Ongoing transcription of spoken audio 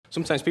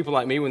Sometimes people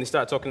like me, when they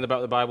start talking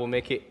about the Bible,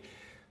 make it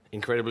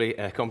incredibly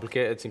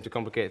complicated, seem to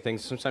complicate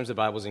things. Sometimes the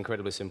Bible is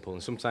incredibly simple,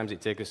 and sometimes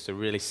it takes us to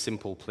really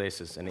simple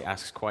places, and it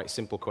asks quite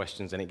simple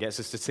questions, and it gets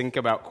us to think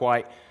about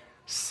quite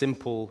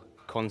simple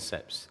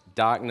concepts.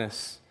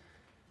 Darkness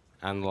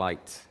and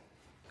light.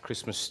 The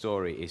Christmas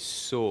story is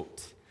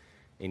soaked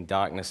in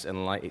darkness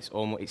and light. It's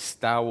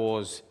Star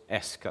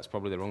Wars-esque. That's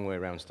probably the wrong way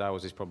around. Star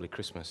Wars is probably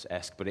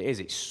Christmas-esque, but it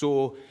is. It's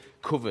so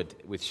covered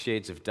with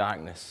shades of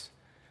darkness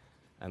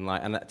and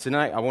light. And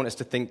tonight, I want us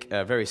to think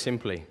very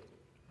simply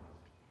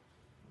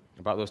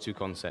about those two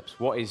concepts.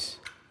 What is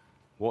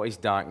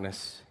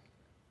darkness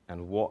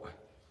and what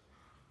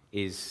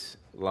is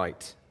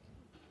light?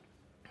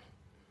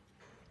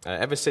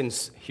 Ever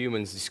since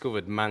humans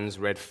discovered man's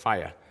red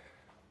fire,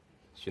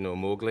 you know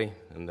Mowgli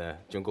and the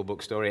Jungle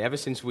Book story, ever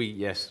since we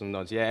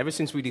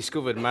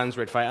discovered man's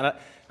red fire, and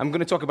I'm going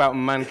to talk about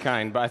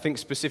mankind, but I think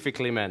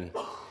specifically men.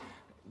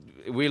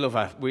 We love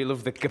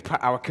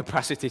our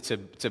capacity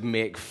to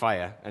make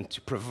fire and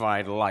to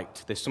provide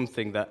light. There's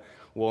something that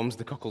warms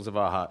the cockles of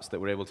our hearts that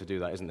we're able to do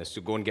that, isn't there? So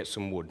go and get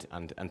some wood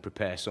and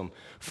prepare some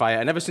fire.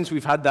 And ever since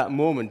we've had that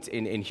moment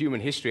in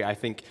human history, I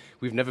think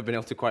we've never been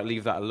able to quite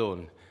leave that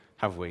alone,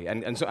 have we?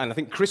 And I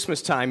think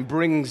Christmas time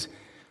brings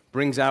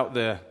out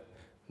the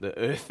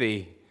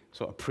earthy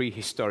sort of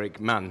prehistoric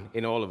man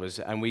in all of us,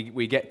 and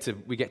we get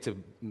to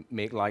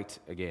make light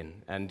again.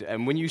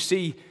 And when you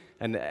see,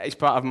 and it's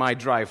part of my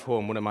drive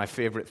home, one of my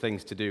favorite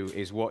things to do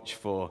is watch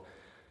for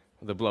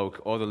the bloke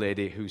or the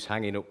lady who's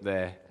hanging up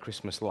their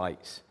Christmas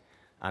lights,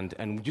 and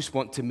we just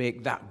want to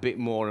make that bit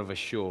more of a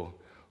show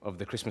of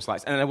the Christmas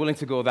lights, and I'm willing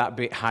to go that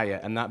bit higher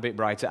and that bit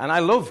brighter. And I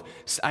love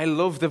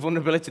the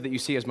vulnerability that you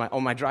see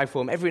on my drive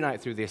home. Every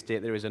night through the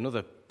estate, there is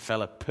another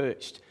fella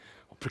perched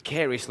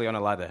precariously on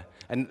a ladder,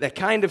 and they're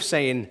kind of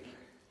saying,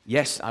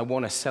 yes, I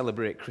want to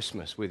celebrate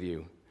Christmas with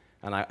you,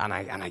 and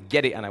I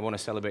get it, and I want to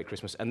celebrate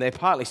Christmas. And they're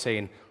partly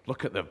saying,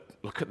 look at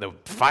the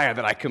fire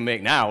that I can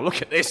make now.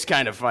 Look at this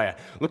kind of fire.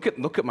 Look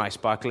at my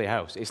sparkly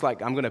house. It's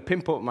like I'm going to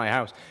pimp up my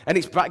house. And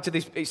it's back to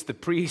this. It's the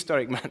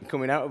prehistoric man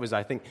coming out of us.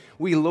 I think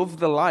we love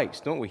the lights,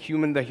 don't we?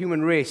 The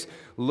human race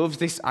loves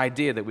this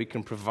idea that we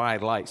can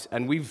provide lights,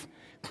 and we've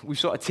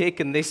sort of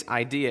taken this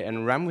idea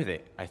and ran with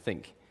it, I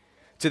think,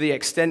 to the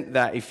extent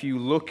that if you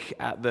look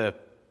at the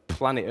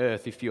planet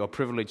Earth, if you're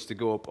privileged to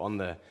go up on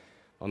the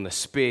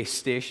space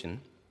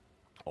station,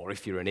 or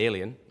if you're an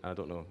alien, I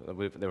don't know,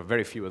 there are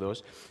very few of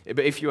those, but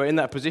if you're in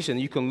that position,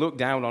 you can look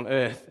down on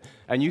Earth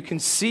and you can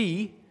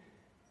see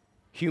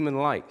human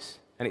lights,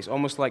 and it's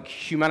almost like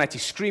humanity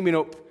screaming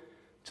up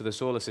to the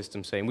solar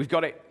system saying, we've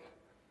got it,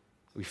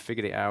 we've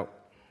figured it out.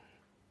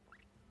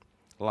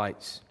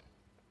 Lights.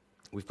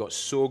 We've got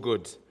so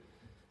good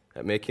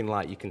at making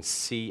light, you can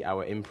see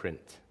our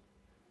imprint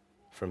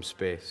from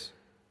space.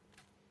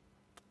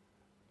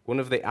 One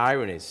of the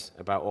ironies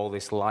about all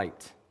this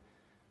light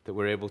that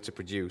we're able to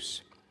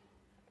produce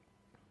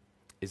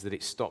is that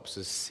it stops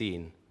us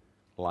seeing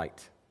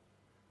light.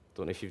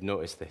 Don't know if you've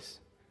noticed this.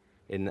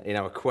 In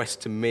our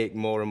quest to make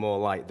more and more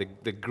light,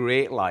 the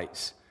great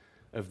lights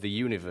of the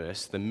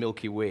universe, the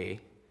Milky Way,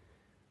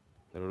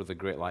 there are other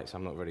great lights.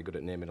 I'm not very good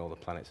at naming all the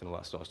planets and all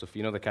that sort of stuff.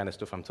 You know the kind of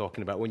stuff I'm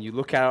talking about. When you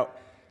look out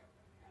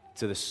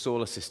to the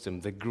solar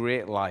system, the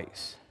great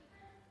lights,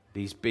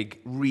 these big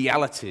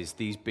realities,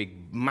 these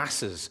big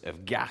masses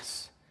of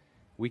gas,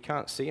 we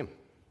can't see them.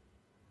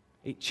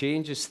 It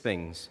changes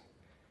things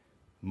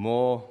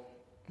more.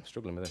 I'm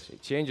struggling with this.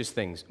 It changes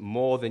things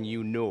more than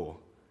you know.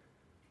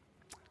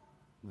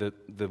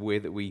 The way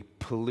that we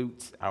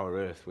pollute our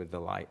earth with the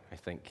light, I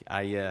think.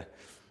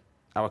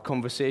 Our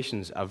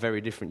conversations are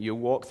very different. You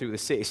walk through the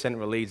city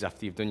centre of Leeds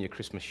after you've done your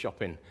Christmas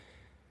shopping.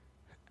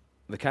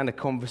 The kind of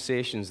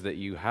conversations that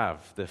you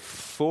have, the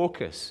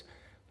focus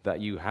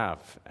that you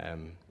have,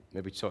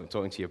 maybe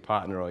talking to your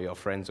partner or your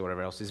friends or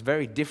whatever else, is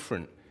very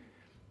different.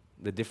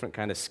 The different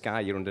kind of sky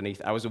you're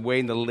underneath. I was away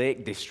in the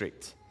Lake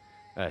District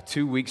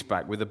 2 weeks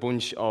back with a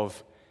bunch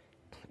of,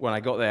 when I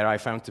got there, I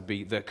found to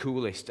be the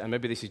coolest, and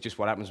maybe this is just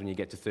what happens when you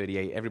get to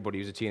 38. Everybody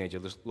who's a teenager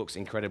looks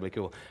incredibly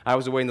cool. I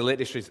was away in the Lake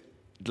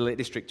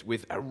District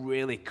with a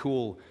really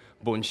cool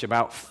bunch,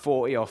 about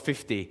 40 or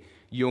 50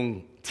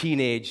 young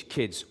teenage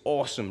kids.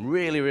 Awesome,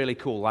 really, really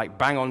cool, like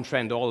bang on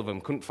trend, all of them.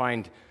 Couldn't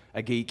find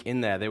a geek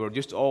in there. They were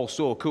just all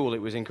so cool,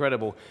 it was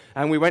incredible.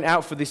 And we went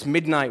out for this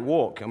midnight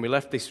walk, and we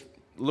left this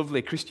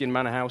lovely Christian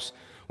manor house,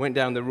 went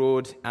down the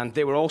road, and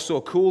they were all so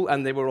cool,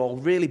 and they were all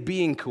really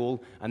being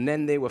cool, and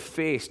then they were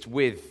faced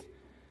with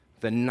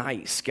the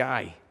night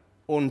sky,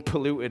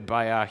 unpolluted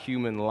by our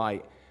human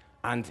light.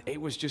 And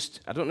it was just,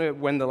 I don't know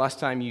when the last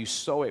time you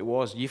saw it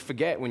was. You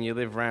forget when you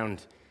live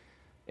around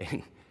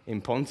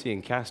in Ponty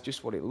and Cass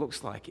just what it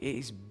looks like. It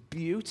is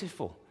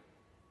beautiful.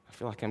 I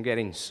feel like I'm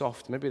getting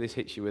soft. Maybe this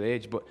hits you with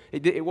age, but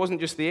it wasn't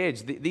just the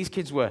age. These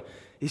kids were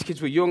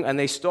young, and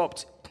they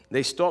stopped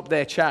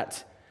their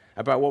chat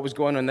about what was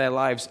going on in their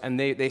lives, and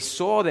they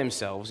saw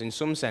themselves, in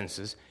some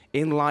senses,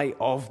 in light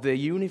of the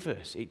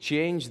universe. It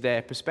changed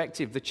their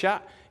perspective. The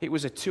chat, it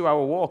was a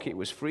 2-hour walk, it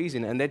was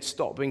freezing, and they'd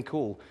stopped being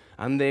cool,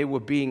 and they were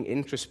being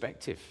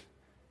introspective.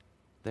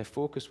 Their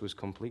focus was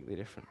completely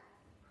different.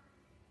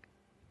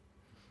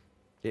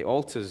 It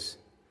alters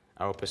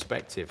our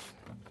perspective.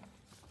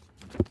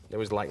 There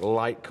was like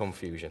light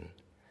confusion.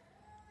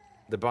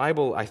 The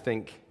Bible, I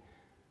think,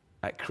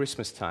 at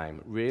Christmas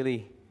time,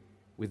 really,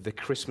 with the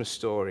Christmas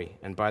story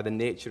and by the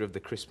nature of the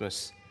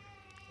Christmas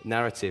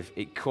narrative,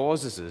 it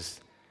causes us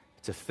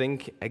to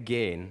think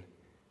again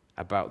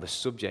about the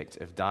subject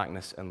of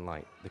darkness and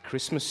light. The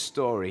Christmas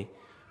story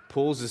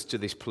pulls us to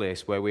this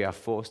place where we are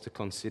forced to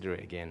consider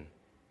it again.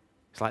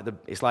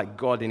 It's like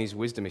God in his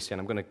wisdom is saying,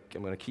 I'm going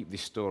to keep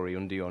this story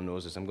under your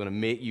noses. I'm going to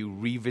make you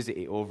revisit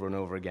it over and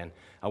over again.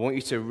 I want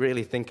you to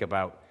really think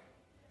about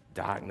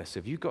darkness.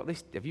 Have you got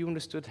this? Have you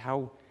understood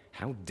how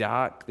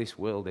dark this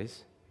world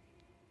is?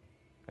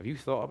 Have you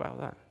thought about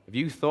that? Have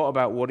you thought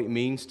about what it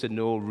means to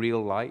know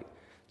real light,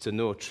 to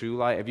know true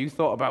light? Have you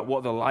thought about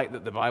what the light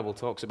that the Bible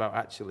talks about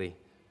actually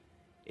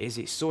is?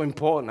 It's so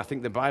important. I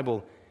think the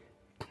Bible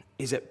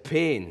is at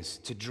pains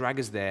to drag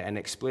us there and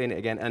explain it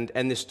again.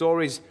 And the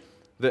stories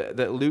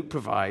that Luke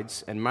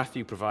provides and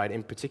Matthew provide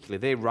in particular,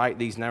 they write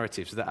these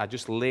narratives that are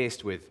just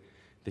laced with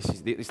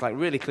it's like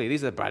really clear.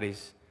 These are the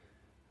baddies.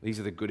 These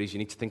are the goodies. You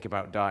need to think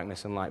about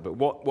darkness and light. But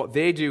what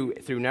they do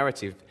through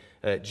narrative,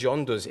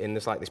 John does in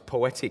this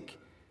poetic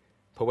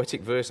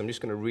verse. I'm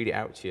just going to read it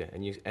out to you.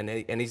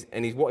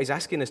 And what he's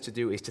asking us to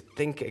do is to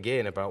think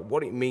again about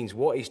what it means.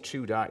 What is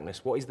true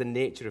darkness? What is the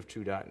nature of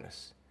true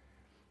darkness?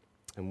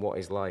 And what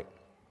is light?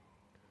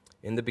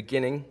 In the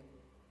beginning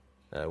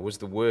was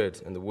the Word,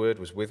 and the Word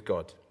was with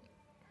God.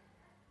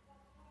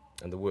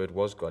 And the Word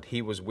was God.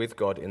 He was with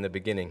God in the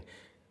beginning.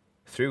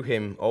 Through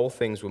him all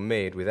things were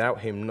made.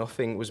 Without him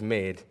nothing was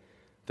made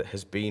that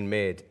has been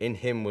made. In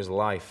him was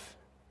life,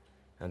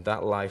 and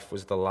that life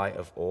was the light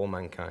of all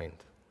mankind.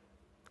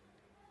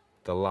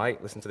 The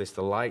light, listen to this,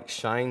 the light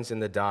shines in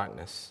the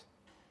darkness,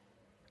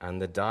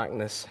 and the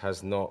darkness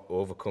has not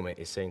overcome it.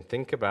 It's saying,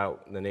 think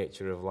about the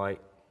nature of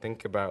light.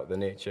 Think about the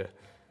nature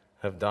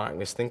of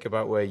darkness. Think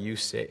about where you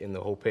sit in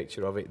the whole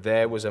picture of it.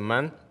 There was a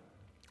man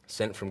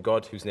sent from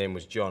God whose name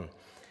was John.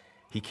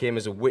 He came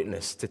as a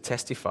witness to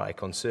testify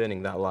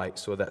concerning that light,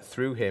 so that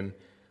through him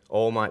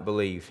all might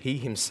believe. He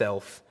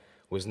himself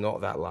was not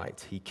that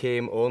light. He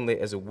came only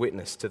as a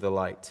witness to the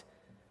light.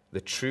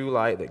 The true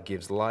light that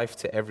gives life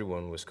to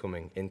everyone was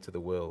coming into the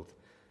world.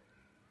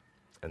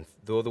 And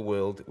though the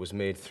world was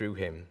made through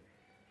him,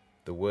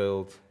 the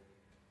world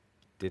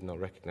did not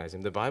recognize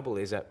him. The Bible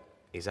is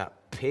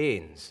at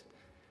pains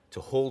to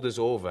hold us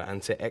over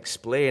and to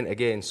explain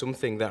again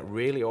something that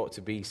really ought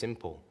to be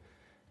simple.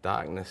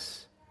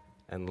 Darkness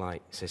and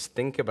light. It says,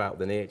 think about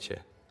the nature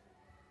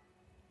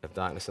of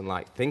darkness and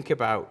light. Think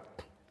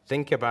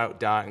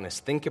about darkness.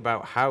 Think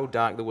about how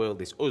dark the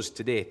world is. Us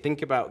today.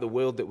 Think about the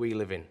world that we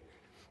live in.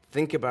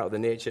 Think about the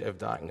nature of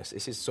darkness.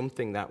 This is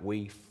something that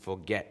we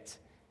forget.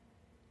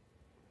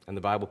 And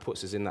the Bible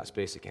puts us in that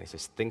space again. It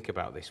says, think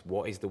about this.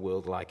 What is the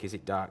world like? Is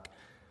it dark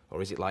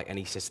or is it light? And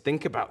he says,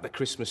 think about the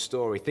Christmas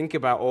story. Think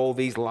about all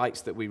these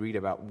lights that we read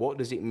about. What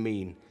does it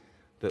mean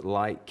that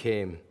light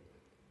came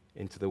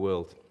into the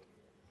world?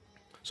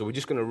 So we're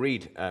just going to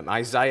read.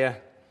 Isaiah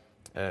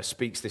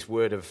speaks this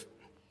word of,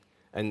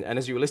 and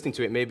as you were listening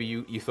to it, maybe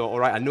you thought, all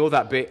right, I know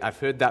that bit. I've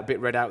heard that bit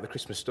read out, the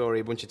Christmas story,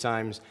 a bunch of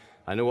times.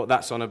 I know what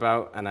that's on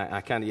about, and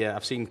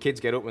I've seen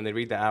kids get up when they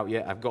read that out.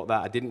 Yeah, I've got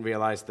that. I didn't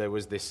realize there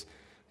was this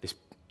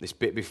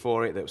bit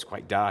before it that was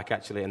quite dark,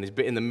 actually, and this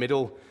bit in the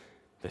middle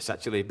that's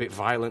actually a bit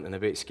violent and a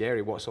bit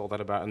scary. What's all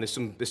that about? And there's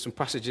some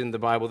passages in the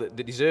Bible that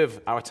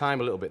deserve our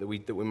time a little bit,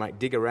 that we might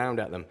dig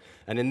around at them.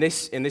 And in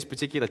this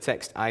particular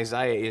text,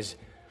 Isaiah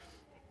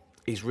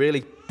is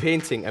really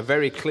painting a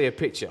very clear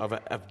picture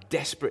of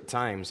desperate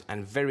times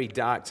and very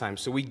dark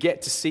times. So we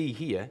get to see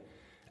here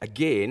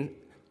again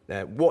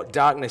what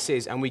darkness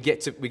is, and we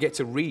get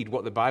to read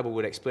what the Bible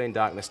would explain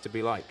darkness to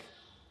be like.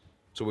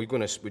 So we're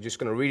just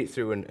going to read it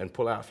through and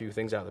pull out a few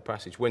things out of the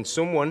passage. When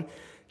someone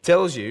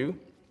tells you,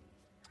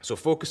 so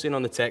focus in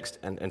on the text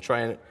and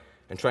try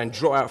and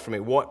draw out from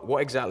it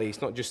what exactly.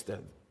 It's not just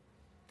that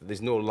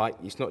there's no light.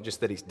 It's not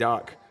just that it's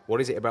dark. What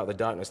is it about the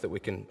darkness that we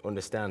can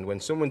understand? When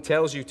someone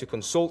tells you to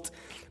consult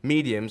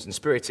mediums and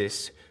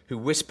spiritists who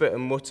whisper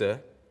and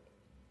mutter,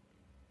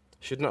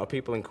 should not a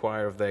people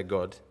inquire of their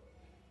God?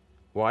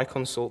 Why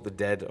consult the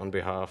dead on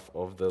behalf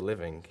of the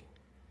living?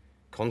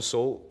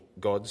 Consult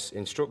God's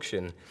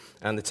instruction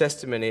and the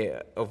testimony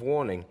of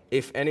warning.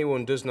 If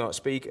anyone does not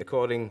speak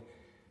according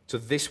to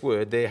this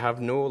word, they have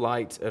no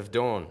light of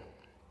dawn.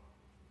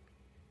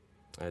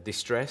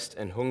 Distressed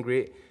and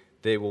hungry,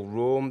 they will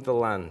roam the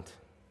land.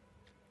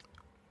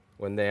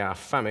 When they are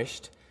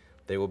famished,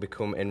 they will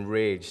become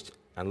enraged.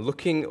 And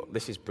looking,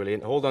 this is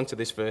brilliant. Hold on to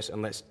this verse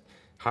and let's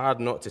hard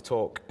not to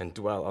talk and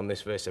dwell on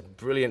this verse. A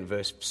brilliant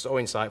verse, so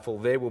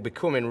insightful. They will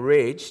become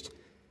enraged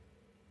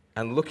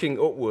and looking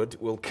upward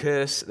will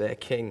curse their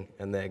king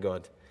and their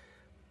God.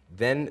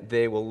 Then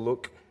they will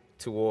look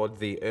toward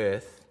the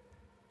earth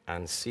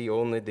and see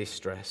only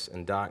distress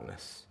and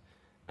darkness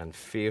and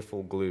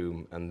fearful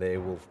gloom, and they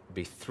will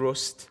be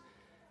thrust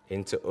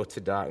into utter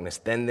darkness.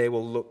 Then they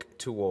will look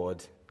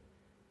toward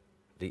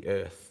the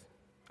earth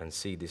and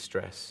see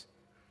distress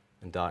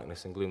and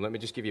darkness and gloom. Let me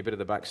just give you a bit of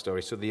the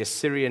backstory. So the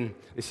Assyrian,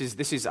 this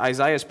is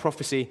Isaiah's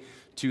prophecy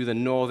to the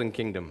northern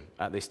kingdom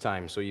at this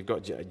time. So you've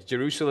got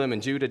Jerusalem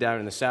and Judah down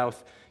in the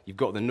south. You've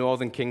got the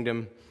northern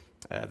kingdom,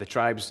 the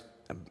tribes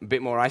a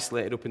bit more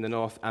isolated up in the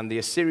north. And the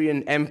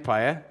Assyrian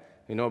Empire,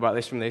 you know about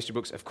this from the history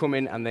books, have come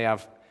in and they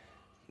have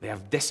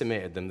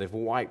decimated them. They've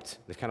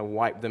kind of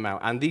wiped them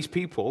out. And these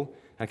people,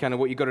 and kind of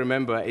what you've got to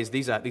remember is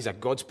these are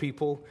God's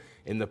people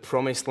in the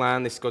promised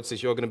land. God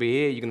says, you're going to be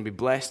here, you're going to be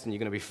blessed, and you're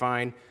going to be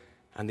fine.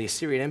 And the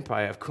Assyrian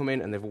Empire have come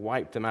in and they've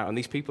wiped them out. And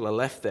these people are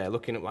left there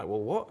looking up like,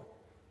 well, what?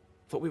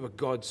 I thought we were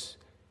God's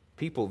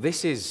people.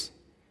 This is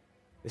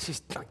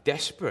like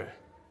desperate.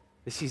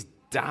 This is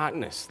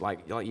darkness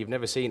like you've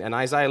never seen. And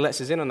Isaiah lets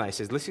us in on that. He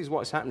says, this is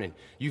what's happening.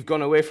 You've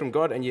gone away from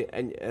God and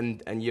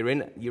you're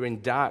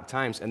in dark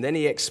times. And then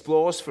he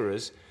explores for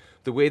us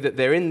the way that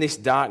they're in this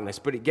darkness,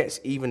 but it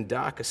gets even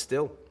darker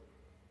still.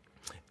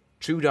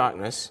 True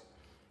darkness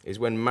is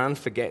when man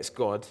forgets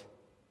God.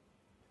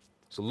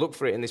 So look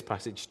for it in this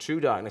passage. True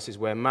darkness is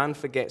where man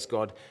forgets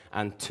God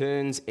and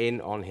turns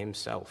in on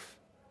himself.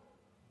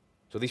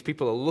 So these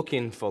people are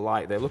looking for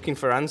light. They're looking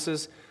for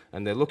answers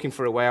and they're looking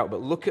for a way out.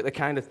 But look at the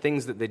kind of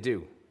things that they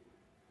do.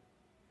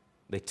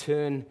 They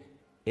turn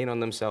in on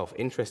themselves.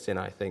 Interesting,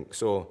 I think.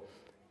 So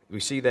we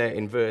see there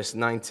in verse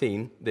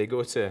 19, they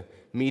go to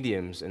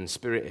mediums and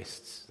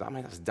spiritists. I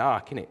mean, that's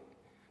dark, isn't it?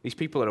 These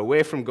people are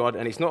away from God,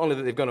 and it's not only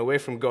that they've gone away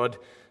from God,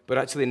 but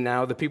actually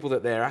now the people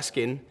that they're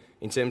asking,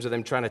 in terms of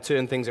them trying to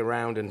turn things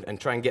around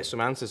and try and get some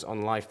answers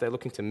on life, they're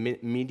looking to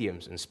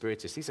mediums and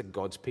spiritists. These are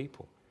God's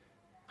people.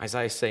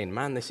 Isaiah's saying,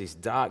 man, this is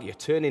dark. You're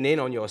turning in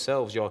on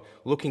yourselves. You're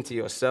looking to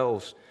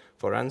yourselves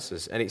for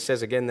answers. And it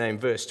says again there in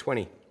verse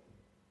 20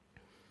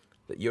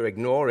 that you're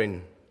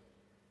ignoring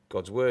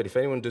God's word. If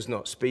anyone does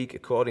not speak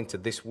according to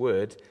this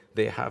word,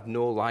 they have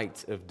no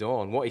light of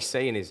dawn. What he's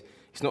saying is,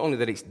 it's not only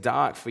that it's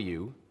dark for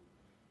you,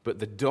 but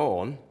the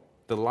dawn,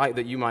 the light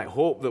that you might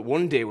hope that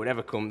one day would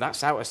ever come,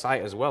 that's out of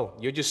sight as well.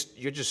 You're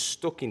just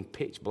stuck in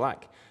pitch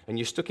black. And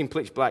you're stuck in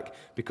pitch black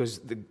because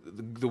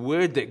the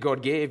word that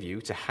God gave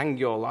you to hang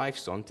your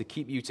lives on, to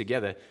keep you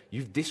together,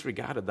 you've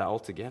disregarded that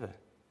altogether.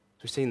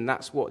 So we're saying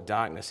that's what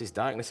darkness is.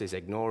 Darkness is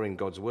ignoring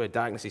God's word.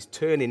 Darkness is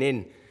turning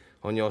in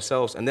on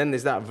yourselves. And then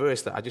there's that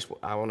verse that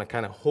I want to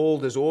kind of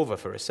hold us over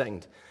for a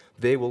second.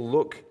 They will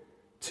look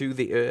to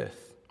the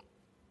earth.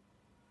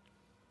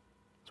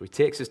 So he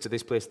takes us to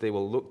this place. They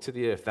will look to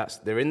the earth.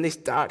 They're in this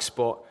dark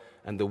spot,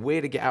 and the way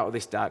to get out of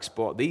this dark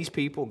spot, these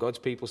people, God's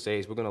people, say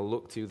is we're going to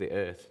look to the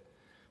earth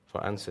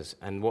for answers.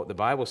 And what the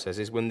Bible says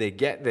is when they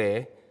get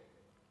there,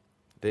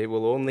 they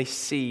will only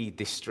see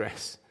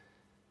distress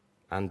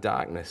and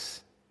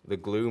darkness, the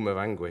gloom of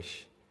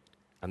anguish,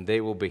 and they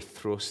will be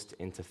thrust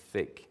into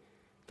thick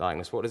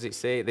darkness. What does it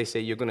say? They say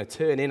you're going to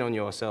turn in on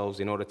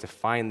yourselves in order to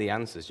find the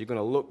answers. You're going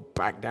to look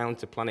back down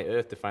to planet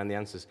Earth to find the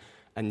answers.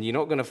 And you're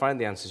not going to find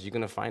the answers. You're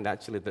going to find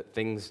actually that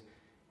things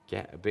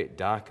get a bit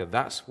darker.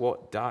 That's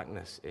what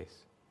darkness is.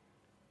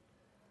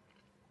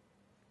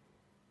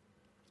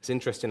 It's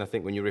interesting, I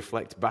think, when you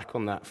reflect back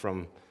on that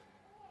from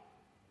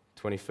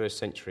 21st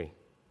century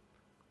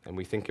and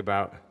we think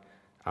about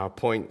our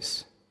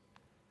points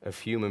of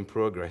human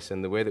progress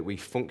and the way that we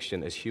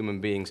function as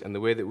human beings and the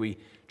way that we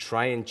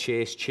try and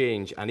chase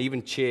change and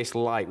even chase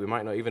light. We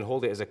might not even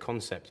hold it as a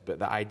concept, but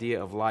the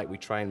idea of light, we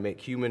try and make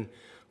human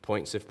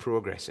points of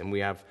progress. And we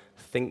have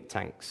think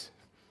tanks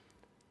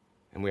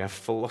and we have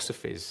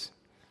philosophies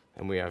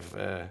and we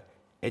have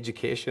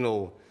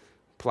educational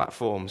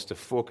platforms to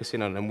focus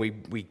in on, and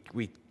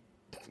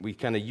we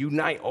kind of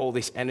unite all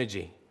this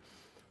energy.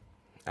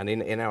 And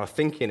in our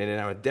thinking and in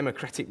our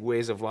democratic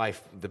ways of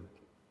life, the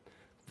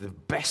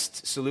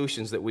best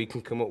solutions that we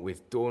can come up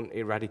with don't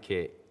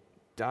eradicate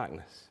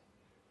darkness.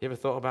 You ever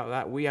thought about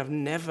that? We have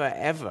never,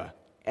 ever,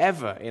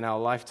 ever in our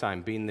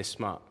lifetime been this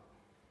smart.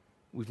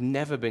 We've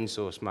never been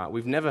so smart.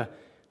 We've never,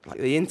 like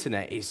the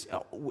internet is,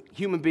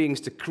 human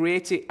beings to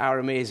create it are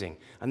amazing.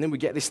 And then we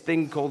get this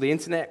thing called the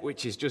internet,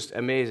 which is just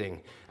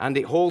amazing. And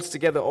it holds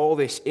together all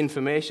this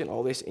information,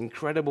 all this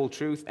incredible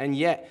truth. And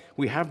yet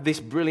we have this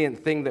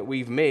brilliant thing that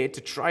we've made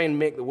to try and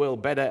make the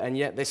world better. And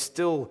yet there's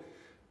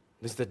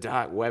the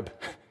dark web.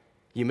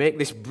 You make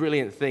this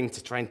brilliant thing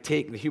to try and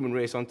take the human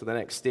race onto the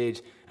next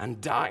stage,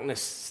 and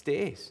darkness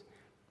stays.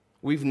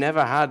 We've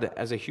never had,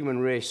 as a human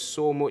race,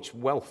 so much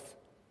wealth,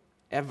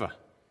 ever.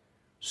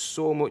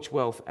 So much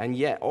wealth, and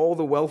yet all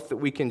the wealth that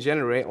we can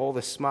generate, all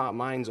the smart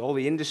minds, all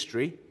the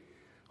industry,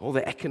 all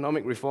the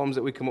economic reforms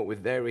that we come up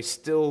with, there is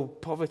still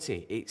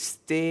poverty. It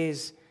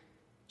stays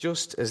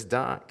just as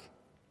dark.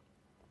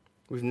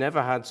 We've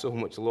never had so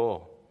much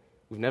law.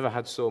 We've never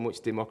had so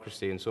much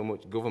democracy and so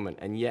much government,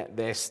 and yet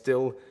there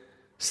still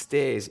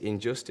stays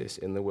injustice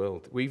in the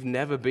world. We've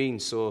never been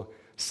so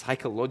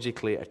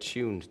psychologically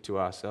attuned to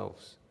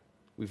ourselves.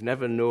 We've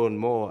never known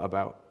more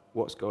about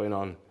what's going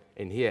on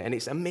in here. And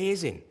it's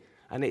amazing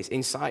and it's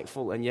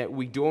insightful, and yet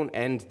we don't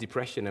end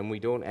depression and we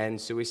don't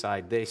end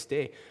suicide. They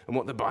stay. And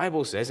what the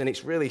Bible says, and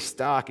it's really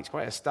stark, it's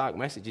quite a stark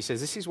message. It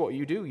says, this is what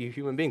you do, you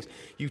human beings.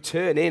 You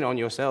turn in on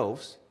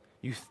yourselves,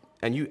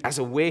 and you as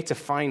a way to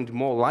find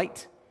more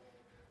light,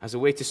 as a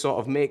way to sort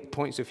of make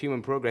points of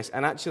human progress.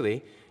 And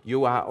actually,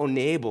 you are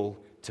unable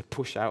to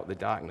push out the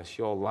darkness.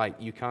 Your light,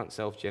 you can't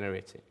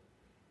self-generate it.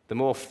 The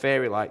more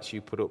fairy lights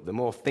you put up, the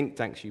more think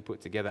tanks you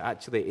put together,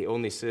 actually, it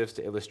only serves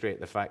to illustrate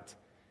the fact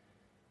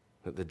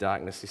that the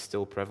darkness is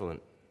still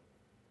prevalent.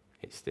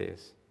 It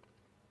stays.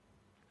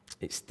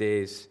 It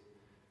stays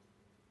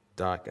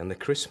dark. And the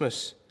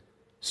Christmas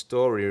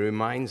story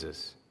reminds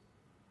us,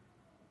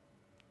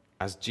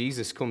 as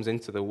Jesus comes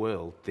into the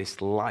world,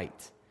 this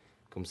light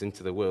comes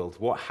into the world.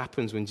 What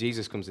happens when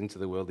Jesus comes into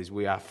the world is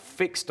we are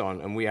fixed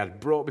on and we are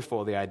brought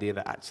before the idea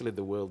that actually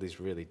the world is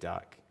really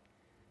dark.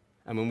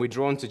 And when we're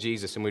drawn to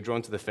Jesus and we're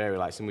drawn to the fairy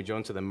lights and we're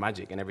drawn to the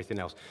magic and everything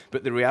else,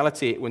 but the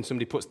reality when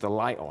somebody puts the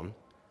light on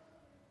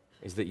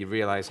is that you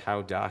realize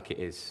how dark it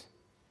is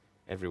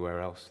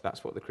everywhere else.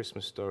 That's what the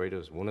Christmas story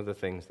does. One of the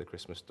things the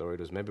Christmas story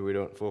does. Maybe we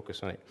don't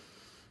focus on it.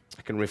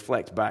 I can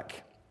reflect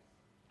back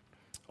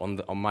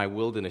on my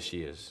wilderness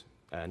years,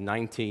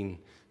 19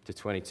 to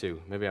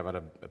 22. Maybe I've had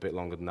a bit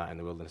longer than that in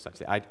the wilderness,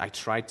 actually. I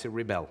tried to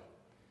rebel.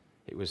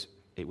 It was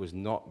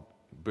not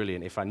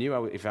brilliant. If I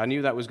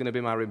knew that was going to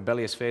be my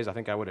rebellious phase, I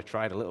think I would have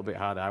tried a little bit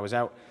harder. I was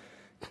out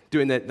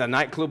doing the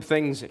nightclub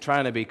things,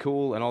 trying to be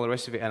cool and all the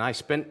rest of it, and I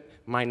spent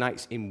my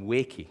nights in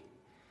Wakey.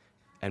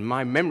 And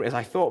my memory, as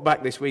I thought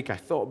back this week, I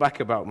thought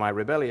back about my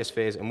rebellious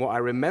phase, and what I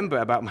remember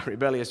about my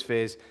rebellious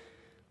phase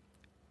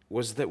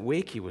was that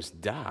Wakey was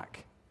dark.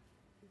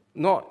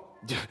 Not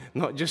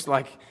just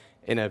like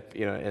in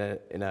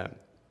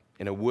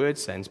a word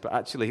sense, but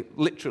actually,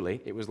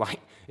 literally, it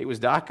was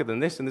darker than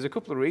this. And there's a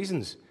couple of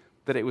reasons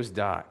that it was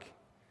dark.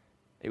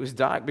 It was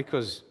dark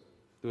because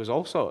there was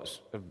all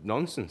sorts of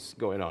nonsense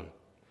going on,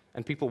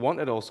 and people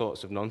wanted all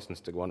sorts of nonsense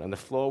to go on, and the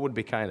floor would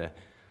be kind of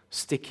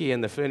sticky,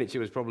 and the furniture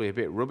was probably a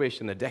bit rubbish,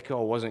 and the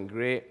decor wasn't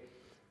great.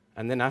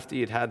 And then after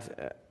you'd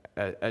had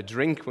a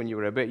drink when you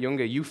were a bit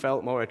younger, you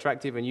felt more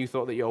attractive, and you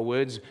thought that your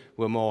words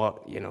were more,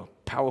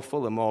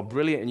 powerful and more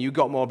brilliant, and you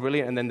got more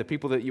brilliant, and then the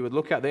people that you would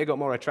look at, they got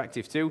more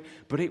attractive too.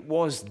 But it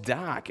was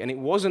dark, and it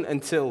wasn't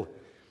until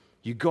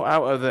you got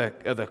out of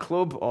the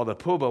club or the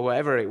pub or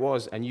whatever it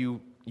was, and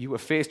you were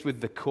faced with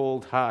the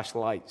cold, harsh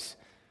lights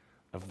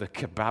of the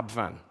kebab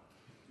van.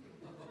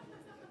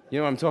 You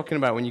know what I'm talking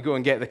about? When you go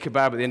and get the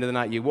kebab at the end of the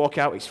night, you walk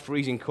out, it's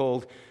freezing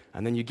cold,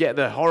 and then you get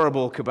the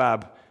horrible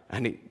kebab,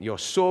 and you're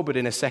sobered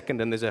in a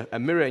second, and there's a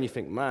mirror, and you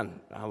think,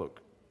 man, I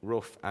look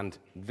rough, and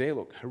they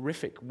look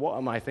horrific. What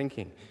am I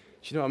thinking? Do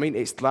you know what I mean?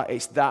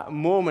 It's that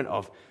moment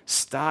of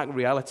stark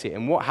reality,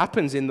 and what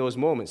happens in those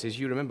moments is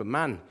you remember,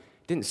 man,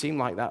 it didn't seem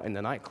like that in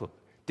the nightclub.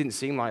 It didn't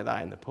seem like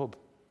that in the pub.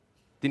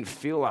 It didn't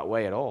feel that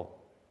way at all.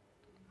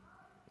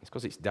 It's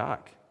because it's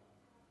dark.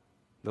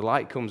 The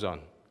light comes on.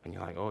 And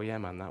you're like, oh yeah,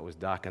 man, that was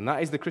dark. And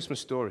that is the Christmas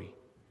story.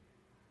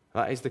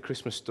 That is the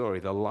Christmas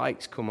story. The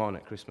lights come on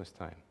at Christmas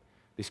time.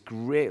 This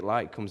great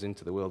light comes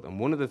into the world. And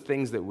one of the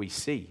things that we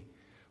see,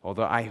 or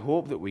that I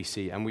hope that we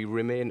see and we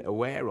remain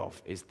aware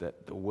of, is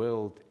that the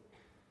world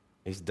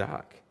is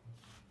dark.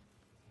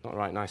 Not a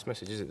right nice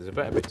message, is it? There's a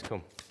better bit to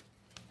come.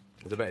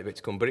 There's a better bit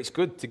to come. But it's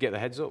good to get the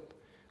heads up.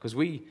 Because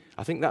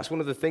I think that's one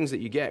of the things that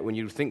you get when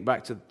you think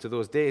back to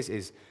those days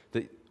is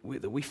that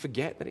we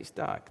forget that it's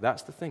dark.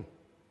 That's the thing.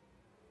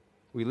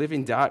 We live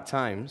in dark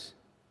times,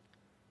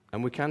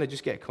 and we kind of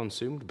just get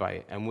consumed by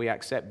it, and we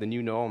accept the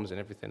new norms and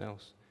everything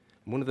else.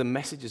 And one of the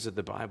messages of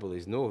the Bible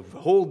is, no,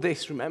 hold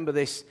this, remember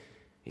this,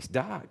 it's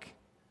dark.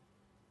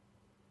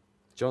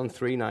 John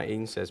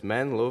 3:19 says,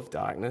 men love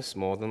darkness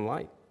more than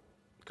light,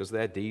 because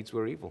their deeds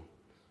were evil.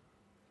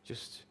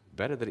 Just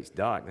better that it's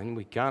dark, then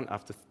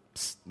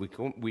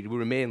we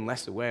remain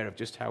less aware of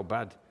just how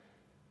bad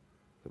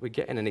that we're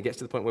getting, and it gets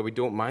to the point where we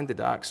don't mind the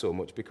dark so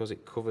much because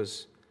it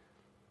covers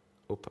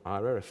up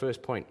our error.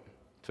 First point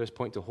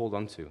to hold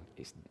on to.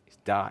 It's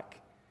dark.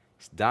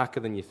 It's darker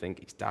than you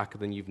think. It's darker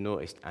than you've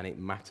noticed, and it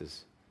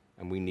matters.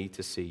 And we need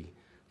to see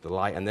the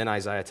light. And then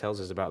Isaiah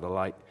tells us about the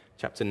light.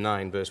 Chapter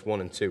 9, verse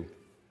 1 and 2.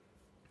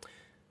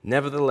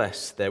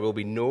 Nevertheless, there will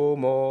be no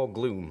more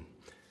gloom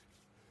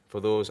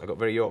for those. I got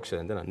very Yorkshire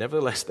then, didn't I?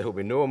 Nevertheless, there will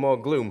be no more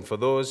gloom for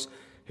those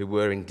who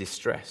were in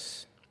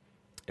distress.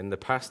 In the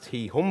past,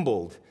 he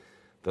humbled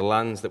the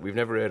lands that we've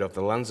never heard of,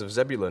 the lands of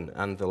Zebulun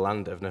and the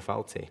land of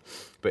Naphtali.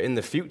 But in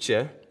the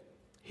future,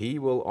 he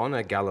will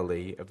honor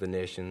Galilee of the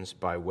nations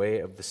by way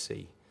of the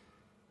sea,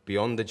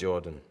 beyond the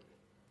Jordan.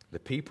 The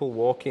people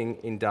walking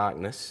in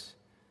darkness,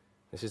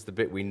 this is the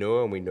bit we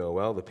know and we know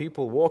well, the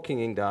people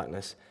walking in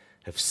darkness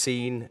have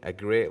seen a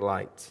great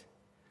light.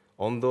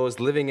 On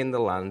those living in the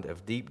land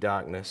of deep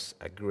darkness,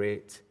 a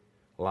great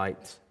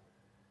light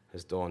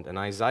has dawned. And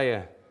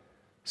Isaiah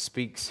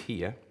speaks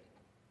here,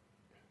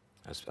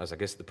 as I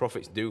guess the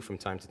prophets do from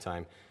time to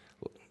time,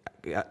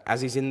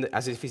 as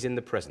if he's in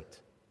the present.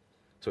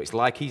 So it's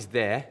like he's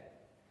there.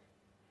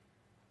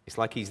 It's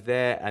like he's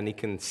there and he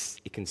can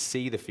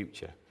see the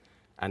future.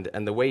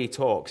 And the way he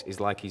talks is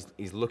like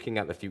he's looking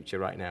at the future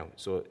right now.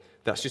 So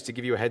that's just to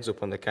give you a heads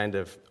up on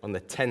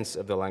the tense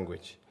of the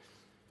language.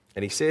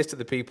 And he says to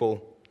the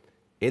people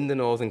in the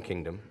northern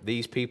kingdom,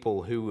 these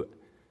people who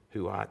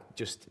are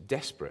just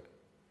desperate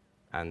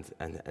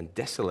and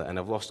desolate and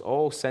have lost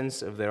all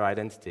sense of their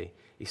identity.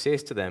 He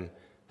says to them,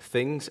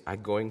 things are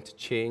going to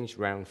change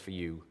round for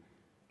you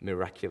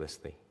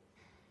miraculously.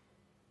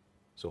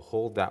 So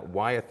hold that.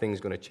 Why are things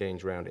going to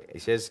change round? He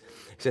says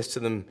to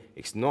them,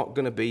 it's not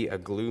going to be a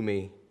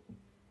gloomy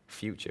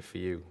future for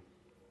you.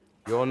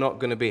 You're not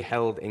going to be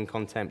held in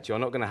contempt. You're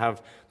not going to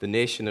have the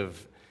nation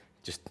of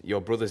just your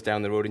brothers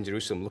down the road in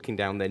Jerusalem looking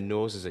down their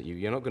noses at you.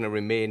 You're not going to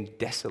remain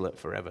desolate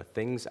forever.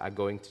 Things are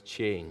going to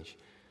change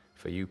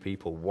for you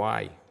people.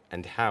 Why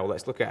and how?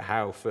 Let's look at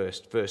how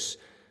first. Verse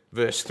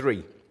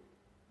 3.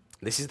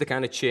 This is the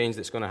kind of change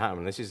that's going to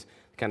happen. This is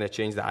the kind of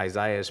change that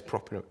Isaiah is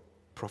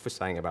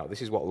prophesying about.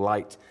 This is what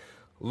light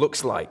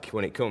looks like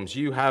when it comes.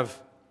 You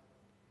have,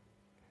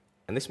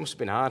 and this must have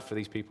been hard for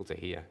these people to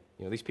hear.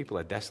 You know, these people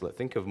are desolate.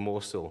 Think of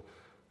Mosul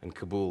and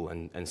Kabul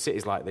and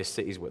cities like this,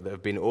 cities that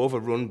have been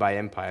overrun by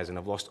empires and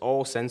have lost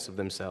all sense of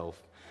themselves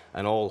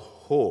and all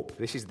hope.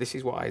 This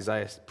is what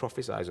Isaiah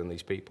prophesies on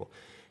these people.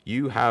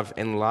 You have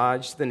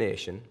enlarged the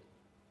nation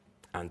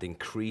and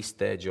increased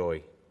their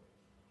joy.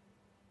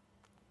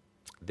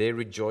 They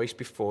rejoice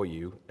before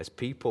you as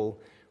people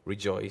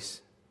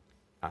rejoice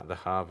at the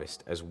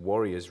harvest, as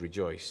warriors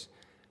rejoice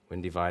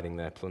when dividing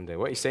their plunder.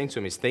 What he's saying to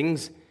them is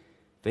things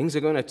are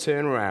going to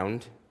turn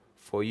around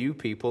for you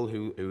people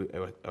who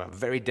are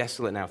very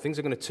desolate now. Things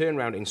are going to turn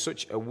around in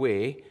such a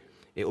way,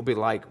 it'll be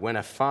like when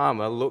a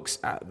farmer looks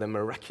at the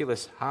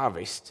miraculous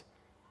harvest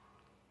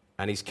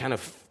and he's kind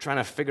of trying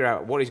to figure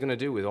out what he's going to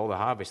do with all the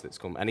harvest that's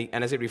come.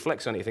 And as he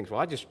reflects on it, he thinks,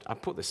 well, I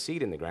put the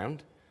seed in the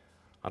ground.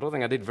 I don't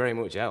think I did very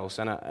much else.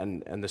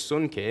 And the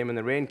sun came and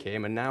the rain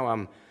came, and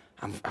now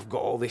I've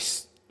got all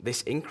this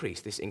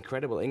increase, this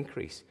incredible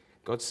increase.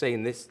 God's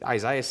saying this,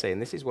 Isaiah's saying,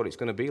 this is what it's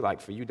going to be like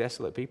for you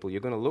desolate people.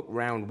 You're going to look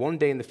round one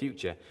day in the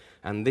future,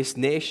 and this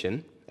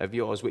nation of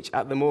yours, which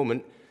at the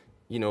moment,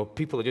 you know,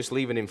 people are just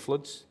leaving in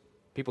floods.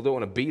 People don't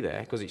want to be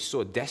there because it's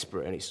so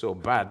desperate and it's so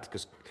bad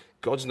because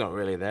God's not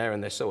really there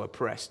and they're so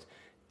oppressed.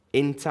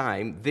 In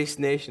time, this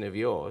nation of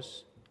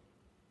yours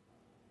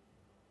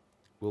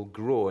will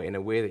grow in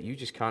a way that you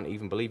just can't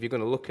even believe. You're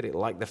going to look at it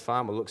like the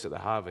farmer looks at the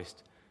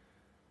harvest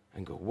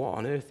and go, what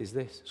on earth is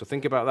this? So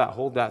think about that.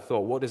 Hold that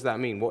thought. What does that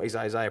mean? What is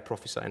Isaiah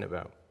prophesying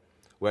about?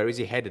 Where is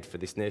he headed for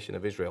this nation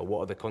of Israel? What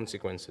are the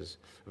consequences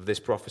of this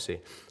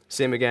prophecy?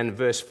 Same again,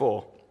 verse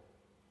 4.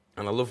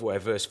 And I love where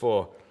verse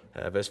 4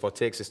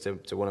 takes us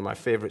to one of my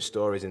favorite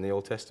stories in the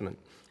Old Testament.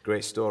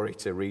 Great story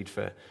to read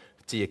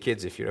to your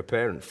kids if you're a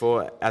parent.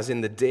 For as in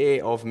the day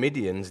of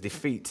Midian's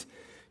defeat,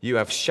 you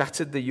have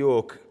shattered the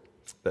yoke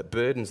that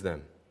burdens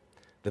them,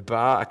 the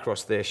bar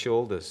across their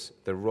shoulders,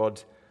 the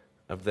rod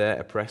of their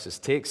oppressors.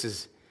 Takes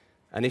us,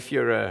 and if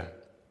you're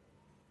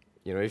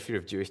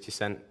of Jewish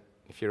descent,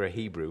 if you're a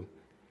Hebrew,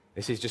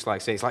 this is just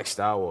like saying, it's like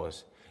Star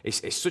Wars.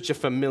 It's such a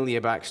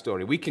familiar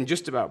backstory. We can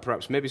just about,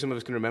 perhaps, maybe some of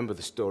us can remember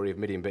the story of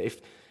Midian, but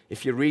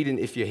if you're reading,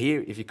 if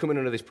you're coming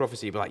under this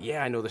prophecy, you'll be like,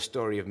 yeah, I know the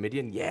story of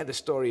Midian. Yeah, the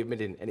story of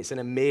Midian. And it's an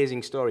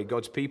amazing story.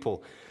 God's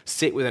people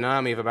sit with an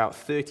army of about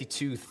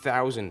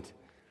 32,000.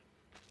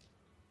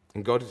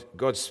 And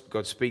God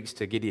speaks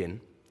to Gideon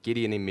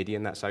in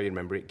Midian, that's how you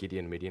remember it,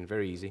 Gideon, Midian,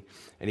 very easy.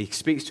 And he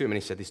speaks to him and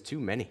he said, there's too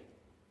many.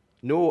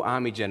 No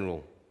army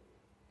general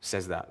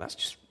says that.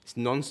 It's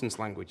nonsense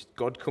language.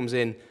 God comes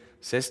in,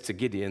 says to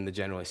Gideon, the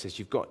general, he says,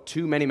 you've got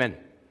too many men.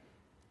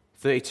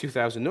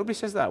 32,000. Nobody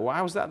says that. Well,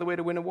 how's that the way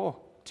to win a war?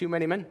 Too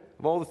many men.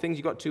 Of all the things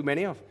you've got too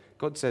many of.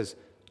 God says,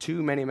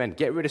 too many men.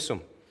 Get rid of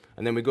some.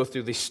 And then we go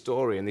through this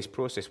story and this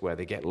process where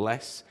they get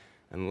less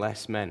and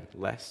less men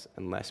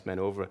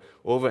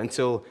over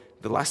until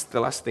the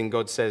last thing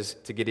God says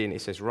to Gideon, he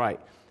says, right,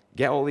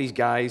 get all these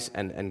guys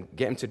and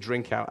get them to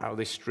drink out of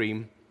this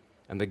stream.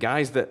 And the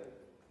guys that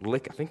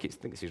lick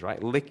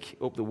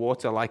up the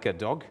water like a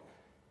dog,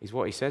 is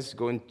what he says.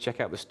 Go and check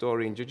out the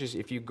story in Judges.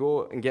 If you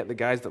go and get the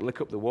guys that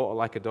lick up the water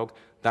like a dog,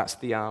 that's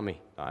the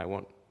army that I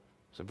want.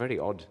 It's a very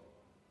odd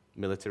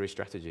military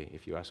strategy,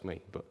 if you ask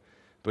me.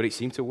 But it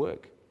seemed to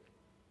work.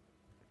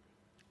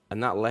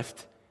 And that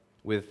left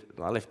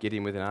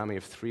Gideon with an army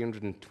of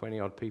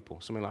 320-odd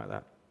people, something like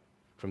that,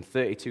 from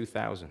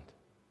 32,000.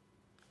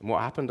 And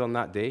what happened on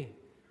that day?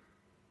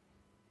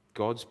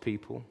 God's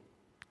people,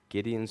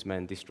 Gideon's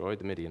men, destroyed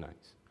the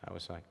Midianites out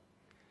of sight.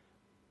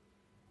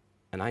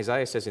 And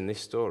Isaiah says in this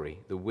story,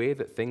 the way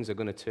that things are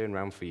going to turn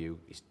around for you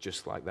is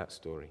just like that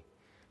story.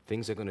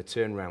 Things are going to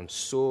turn around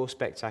so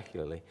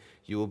spectacularly,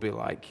 you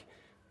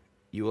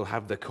will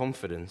have the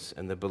confidence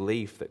and the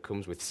belief that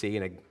comes with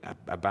seeing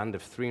a band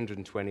of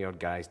 320-odd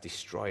guys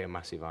destroy a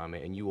massive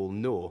army, and you will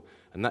know,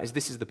 and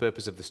this is the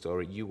purpose of the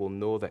story, you will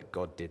know that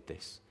God did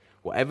this.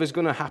 Whatever's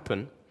going to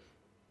happen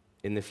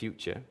in the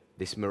future,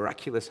 this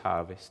miraculous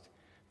harvest,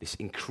 this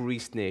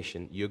increased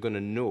nation, you're going to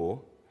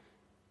know,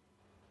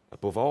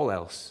 above all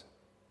else,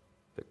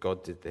 that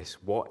God did this.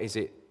 What is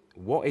it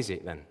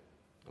then?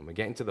 And we're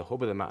getting to the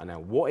hub of the matter now.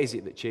 What is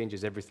it that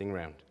changes everything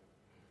around?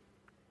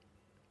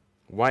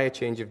 Why a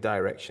change of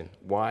direction?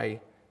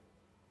 Why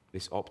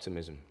this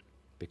optimism?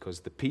 Because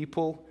the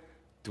people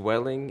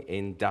dwelling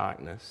in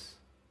darkness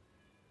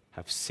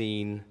have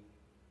seen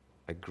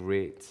a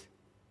great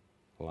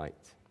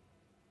light.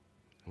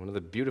 One of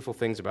the beautiful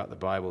things about the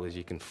Bible is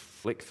you can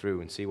flick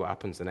through and see what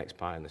happens the next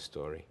part in the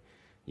story.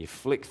 You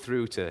flick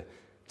through to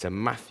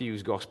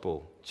Matthew's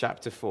Gospel,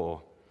 chapter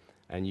 4,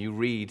 and you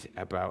read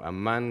about a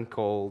man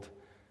called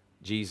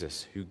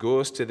Jesus who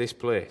goes to this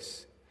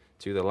place,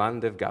 to the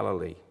land of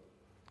Galilee,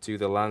 to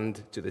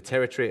the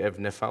territory of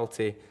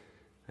Naphtali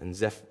and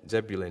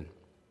Zebulun.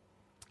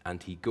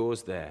 And he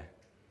goes there,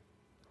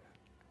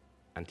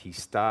 and he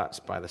starts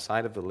by the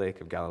side of the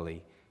lake of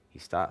Galilee. He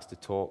starts to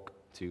talk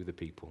to the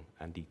people,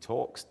 and he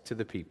talks to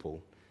the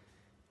people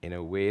in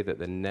a way that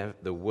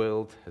the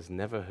world has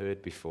never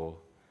heard before,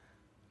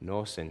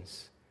 nor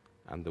since,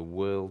 and the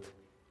world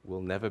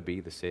will never be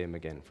the same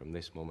again from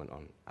this moment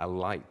on. A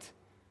light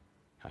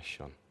has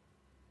shone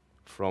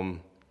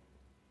from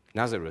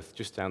Nazareth,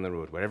 just down the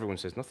road, where everyone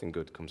says nothing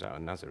good comes out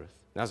of Nazareth.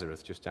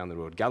 Nazareth, just down the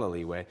road.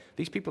 Galilee, where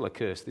these people are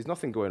cursed. There's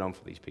nothing going on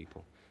for these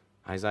people.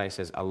 Isaiah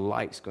says a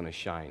light's going to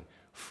shine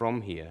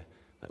from here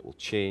that will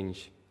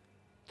change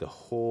the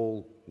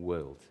whole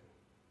world.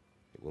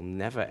 It will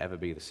never, ever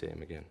be the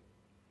same again.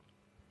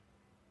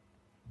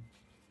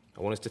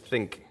 I want us to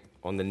think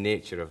on the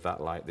nature of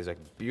that light. There's a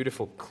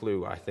beautiful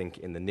clue, I think,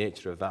 in the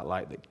nature of that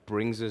light that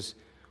brings us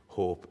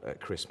hope at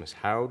Christmas.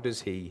 How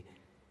does he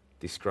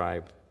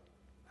describe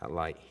that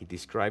light? He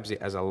describes it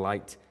as a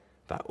light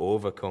that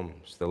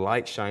overcomes. The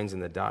light shines in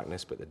the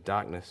darkness, but the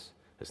darkness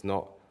has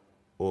not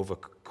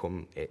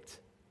overcome it.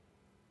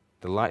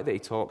 The light that he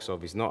talks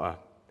of is not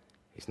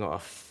a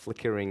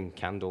flickering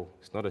candle.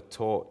 It's not a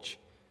torch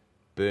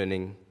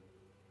burning.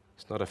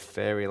 It's not a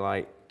fairy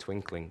light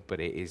twinkling,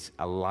 but it is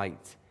a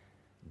light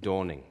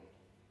dawning.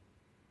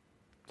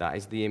 That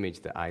is the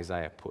image that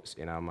Isaiah puts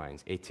in our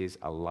minds. It is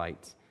a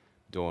light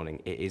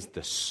dawning. It is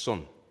the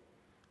sun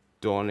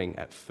dawning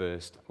at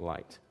first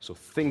light. So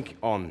think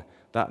on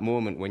that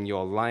moment when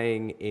you're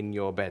lying in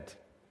your bed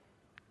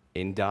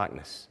in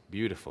darkness.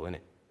 Beautiful, isn't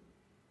it?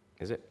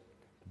 Is it?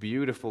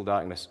 Beautiful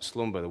darkness,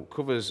 slumber, the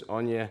covers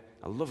on you.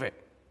 I love it.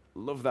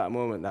 Love that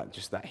moment,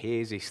 that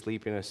hazy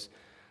sleepiness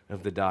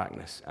of the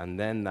darkness. And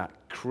then that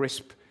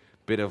crisp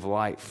bit of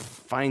light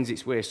finds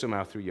its way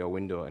somehow through your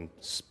window and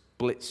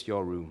splits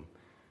your room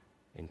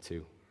in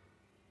two.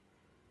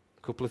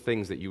 A couple of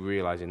things that you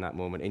realize in that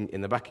moment.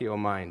 In the back of your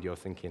mind, you're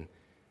thinking,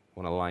 I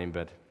want to lie in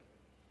bed.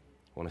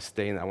 I want to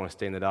stay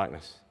in the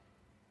darkness.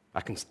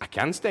 I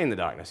can stay in the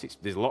darkness.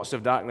 There's lots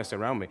of darkness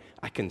around me.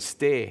 I can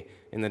stay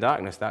in the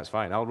darkness. That's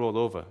fine. I'll roll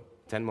over.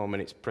 10 more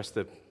minutes.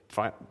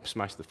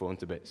 Smash the phone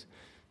to bits.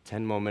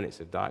 10 more minutes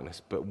of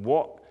darkness. But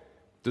what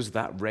does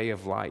that ray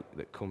of light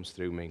that comes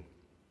through mean?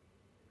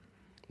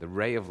 The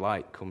ray of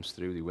light comes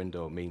through the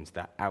window means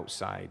that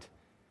outside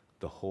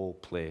the whole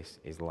place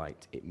is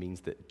light. It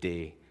means that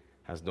day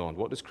has dawned.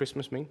 What does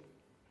Christmas mean?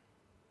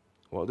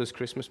 What does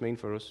Christmas mean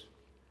for us?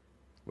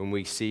 When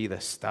we see the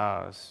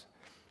stars,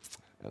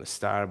 the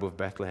star above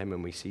Bethlehem,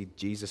 and we see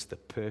Jesus, the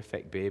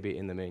perfect baby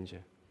in the manger,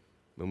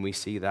 when we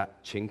see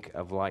that chink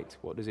of light,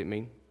 what does it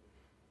mean?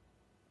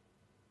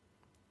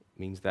 It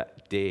means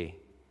that day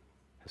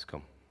has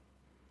come.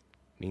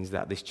 It means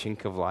that this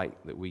chink of light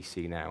that we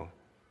see now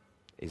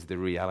is the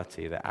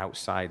reality, that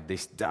outside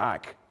this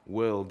dark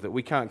world that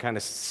we can't kind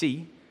of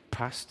see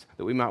past,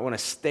 that we might want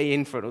to stay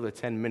in for another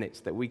 10 minutes,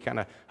 that we kind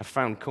of have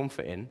found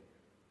comfort in,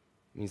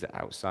 it means that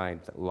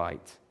outside that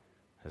light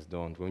has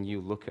dawned. When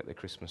you look at the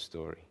Christmas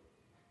story,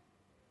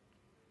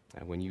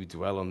 and when you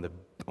dwell on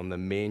the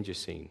manger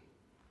scene,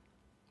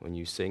 when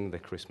you sing the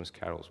Christmas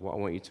carols, what I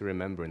want you to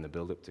remember in the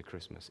build-up to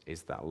Christmas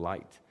is that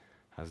light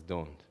has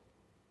dawned.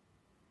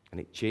 And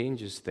it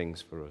changes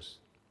things for us.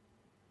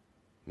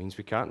 It means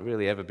we can't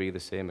really ever be the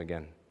same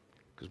again.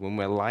 Because when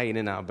we're lying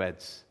in our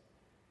beds,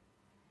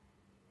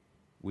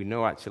 we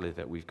know actually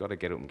that we've got to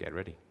get up and get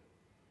ready.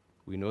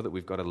 We know that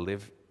we've got to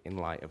live in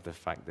light of the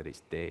fact that it's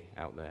day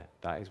out there.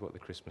 That is what the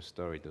Christmas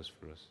story does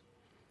for us.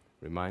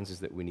 It reminds us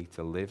that we need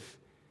to live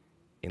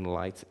in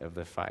light of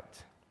the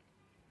fact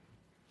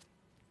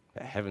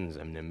that heaven's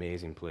an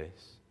amazing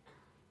place,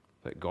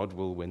 that God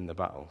will win the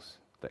battles,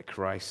 that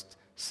Christ's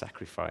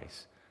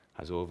sacrifice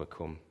has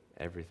overcome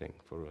everything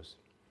for us.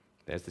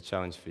 There's the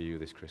challenge for you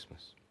this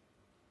Christmas.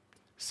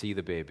 See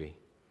the baby.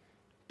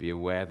 Be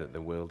aware that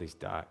the world is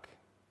dark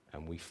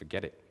and we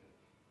forget it.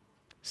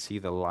 See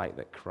the light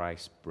that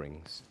Christ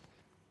brings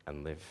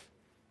and live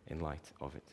in light of it.